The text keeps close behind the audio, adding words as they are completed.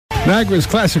Niagara's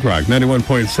Classic Rock,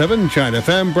 91.7, China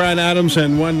FM, Brian Adams,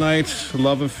 and One Night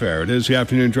Love Affair. It is the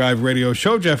Afternoon Drive radio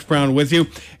show. Jeff Brown with you.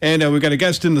 And we've got a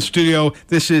guest in the studio.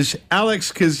 This is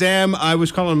Alex Kazam. I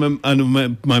was calling him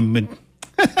I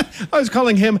was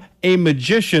calling him a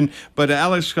magician, but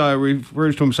Alex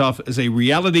refers to himself as a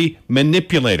reality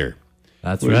manipulator.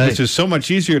 That's right. Which is so much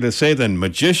easier to say than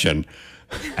magician.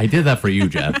 I did that for you,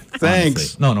 Jeff.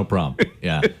 Thanks. Honestly. No problem.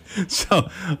 Yeah. So,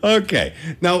 okay.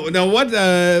 Now, what?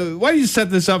 Why do you set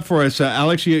this up for us,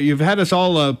 Alex? You've had us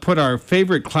all put our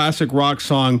favorite classic rock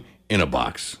song in a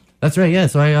box. That's right. Yeah.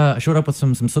 So I showed up with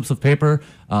some slips of paper,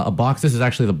 a box. This is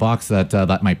actually the box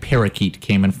that my parakeet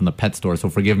came in from the pet store. So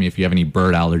forgive me if you have any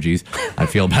bird allergies. I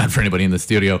feel bad for anybody in the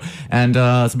studio. And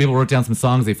some people wrote down some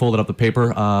songs. They folded up the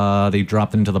paper. They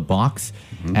dropped it into the box.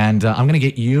 Mm-hmm. And I'm going to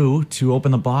get you to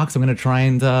open the box. I'm going to try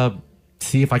and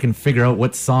see if I can figure out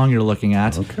what song you're looking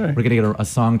at. Okay. We're going to get a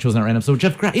song chosen at random. So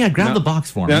Jeff, grab the box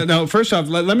for me. Now, first off,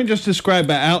 let me just describe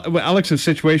Alex's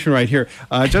situation right here.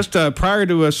 Just prior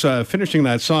to us finishing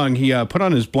that song, he put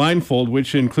on his blindfold,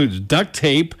 which includes duct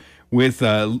tape with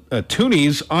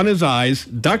toonies on his eyes,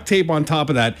 duct tape on top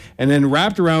of that, and then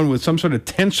wrapped around with some sort of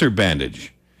tensor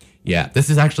bandage. Yeah,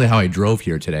 this is actually how I drove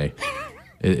here today.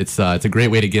 It's a great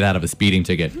way to get out of a speeding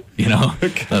ticket, you know.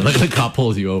 Okay. The cop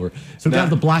pulls you over. So grab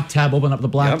the black tab, open up the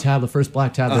black tab, the first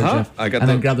black tab there, Jeff.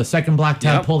 Then grab the second black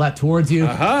tab, pull that towards you,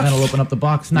 and then it'll open up the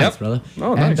box. Nice, brother.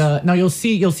 Oh, nice. And now you'll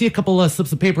see a couple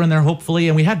slips of paper in there, hopefully.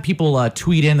 And we had people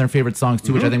tweet in their favorite songs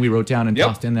too, which I think we wrote down and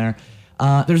tossed in there.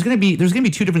 There's gonna be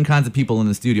two different kinds of people in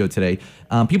the studio today.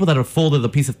 People that have folded a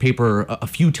piece of paper a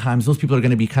few times. Those people are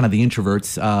gonna be kind of the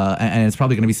introverts, and it's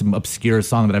probably gonna be some obscure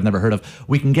song that I've never heard of.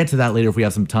 We can get to that later if we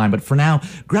have some time. But for now,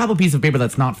 grab a piece of paper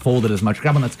that's not folded as much.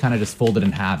 Grab one that's kind of just folded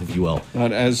in half, if you will.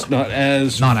 Not as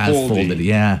folded.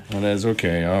 Yeah. Not as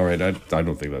okay. All right. I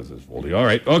don't think that's as foldy. All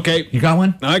right. Okay. You got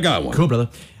one? I got one. Cool, brother.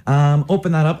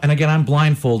 Open that up, and again, I'm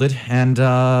blindfolded,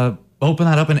 and open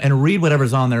that up and read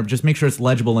whatever's on there. Just make sure it's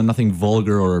legible and nothing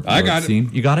vulgar or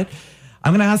obscene. You got it?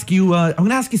 I'm gonna ask you.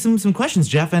 Some questions,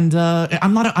 Jeff. And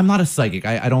I'm not a psychic.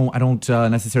 I don't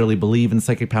necessarily believe in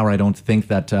psychic power. I don't think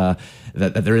that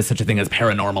there is such a thing as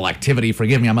paranormal activity.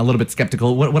 Forgive me. I'm a little bit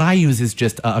skeptical. What I use is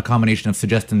just a combination of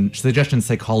suggestion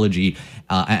psychology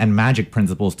and magic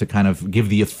principles to kind of give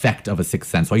the effect of a sixth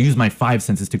sense. So I use my five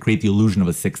senses to create the illusion of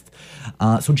a sixth.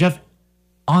 So Jeff,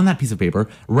 on that piece of paper,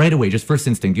 right away, just first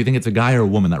instinct, do you think it's a guy or a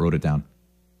woman that wrote it down?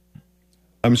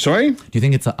 I'm sorry? Do you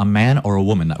think it's a man or a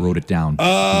woman that wrote it down?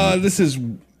 I'm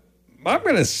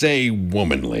going to say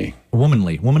womanly.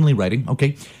 Womanly writing.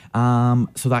 Okay.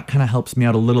 So that kind of helps me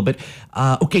out a little bit.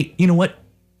 Okay, you know what?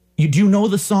 Do you know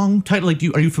the song title? Like,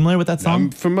 are you familiar with that song?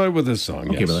 I'm familiar with this song,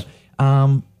 okay, yes.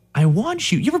 Brother. I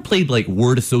want you ever played like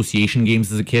word association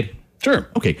games as a kid? Sure.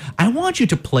 Okay, I want you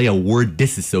to play a word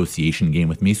disassociation game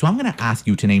with me. So I'm going to ask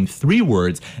you to name 3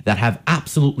 words that have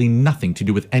absolutely nothing to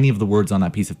do with any of the words on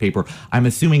that piece of paper. I'm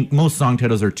assuming most song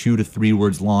titles are 2 to 3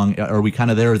 words long. Are we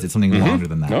kind of there, or is it something longer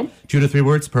than that? No. 2 to 3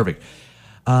 words? Perfect.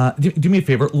 Do me a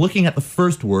favor. Looking at the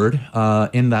first word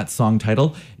in that song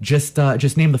title, just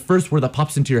name the first word that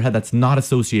pops into your head that's not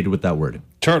associated with that word.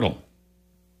 Turtle.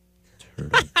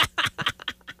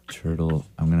 Turtle.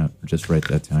 I'm going to just write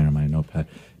that down on my notepad.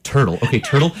 Turtle. Okay,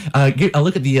 turtle.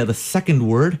 Look at the second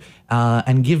word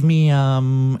and give me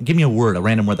a word, a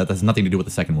random word that has nothing to do with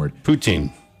the second word.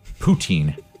 Poutine.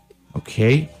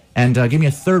 Okay. And give me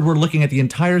a third word looking at the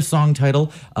entire song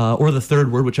title or the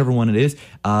third word, whichever one it is.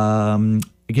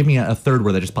 Give me a third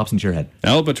word that just pops into your head.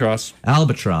 Albatross.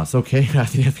 Okay. I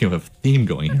think you have a theme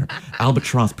going here.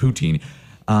 Albatross, poutine.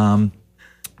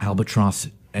 Albatross.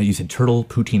 You said turtle,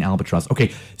 poutine, albatross.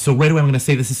 Okay, so right away I'm going to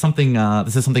say this is something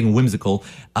whimsical.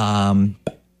 There's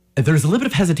a little bit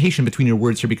of hesitation between your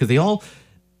words here because they all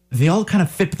kind of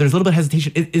fit, but there's a little bit of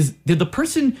hesitation. Did the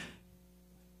person?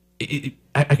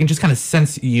 I can just kind of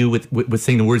sense you with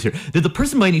saying the words here. Did the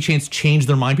person by any chance change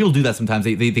their mind? People do that sometimes.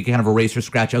 They kind of erase or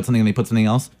scratch out something and they put something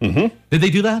else. Mm-hmm. Did they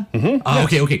do that? Mm-hmm.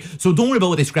 Yes. Okay. So don't worry about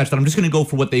what they scratched out. I'm just going to go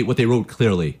for what they wrote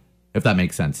clearly. If that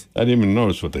makes sense. I didn't even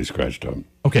notice what they scratched on.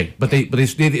 Okay, but they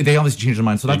obviously changed their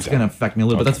mind, so that's going to affect me a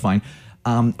little bit. That's fine.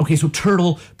 Okay, so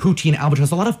turtle, poutine,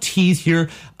 albatross. A lot of T's here.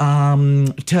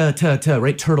 Right?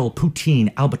 Turtle,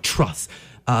 poutine, albatross.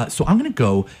 So I'm going to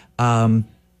go.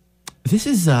 This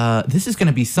is going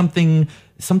to be something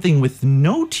with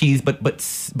no T's, but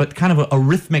kind of a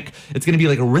rhythmic. It's going to be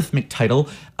like a rhythmic title.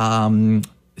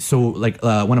 So like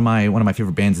one of my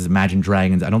favorite bands is Imagine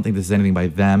Dragons. I don't think this is anything by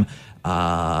them.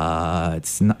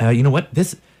 It's not, you know what,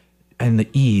 this and the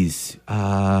E's.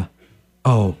 Yeah,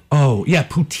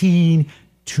 poutine,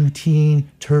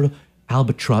 turtle.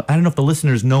 albatross. I don't know if the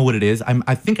listeners know what it is.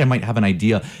 I think I might have an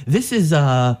idea. This is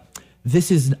I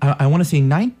want to say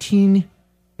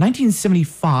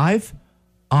 1975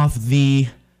 off the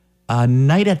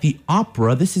Night at the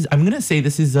Opera. I'm going to say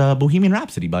this is Bohemian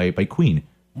Rhapsody by Queen.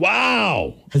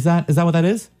 Wow. Is that what that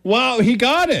is? Wow, he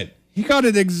got it. He got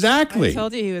it exactly. I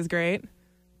told you he was great.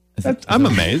 I'm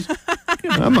amazed.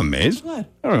 I'm amazed. What?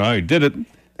 I don't know how he did it.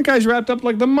 The guy's wrapped up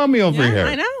like the mummy over here.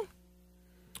 I know.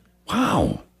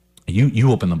 Wow.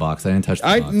 You opened the box. I didn't touch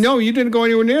the box. No, you didn't go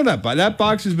anywhere near that box. That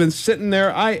box has been sitting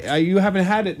there. You haven't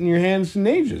had it in your hands in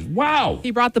ages. Wow.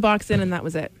 He brought the box in and that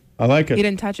was it. I like it. He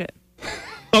didn't touch it.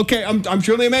 Okay, I'm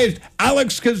truly amazed.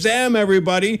 Alex Kazam,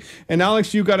 everybody. And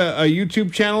Alex, you got a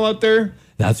YouTube channel out there?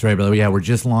 That's right, brother. Yeah, we're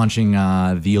just launching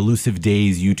the Illusive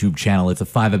Days YouTube channel. It's a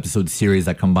 5-episode series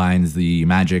that combines the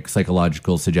magic,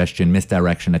 psychological suggestion,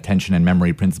 misdirection, attention, and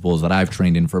memory principles that I've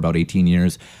trained in for about 18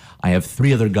 years. I have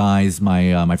 3 other guys,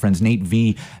 my friends Nate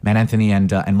V, Matt Anthony,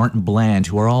 and Martin Bland,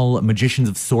 who are all magicians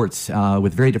of sorts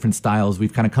with very different styles.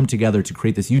 We've kind of come together to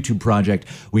create this YouTube project.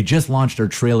 We just launched our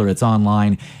trailer; it's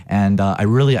online, and I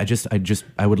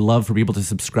would love for people to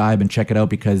subscribe and check it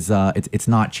out because it's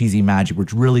not cheesy magic. We're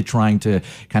really trying to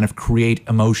kind of create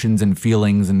emotions and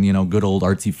feelings and good old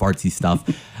artsy fartsy stuff,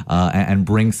 and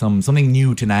bring something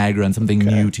new to Niagara and something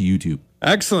new to YouTube.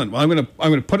 Excellent. Well, I'm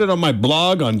gonna put it on my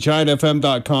blog on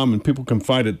giantfm.com and people can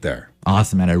find it there.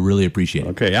 Awesome, man. I really appreciate it.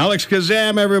 Okay, Alex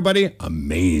Kazam, everybody.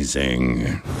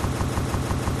 Amazing.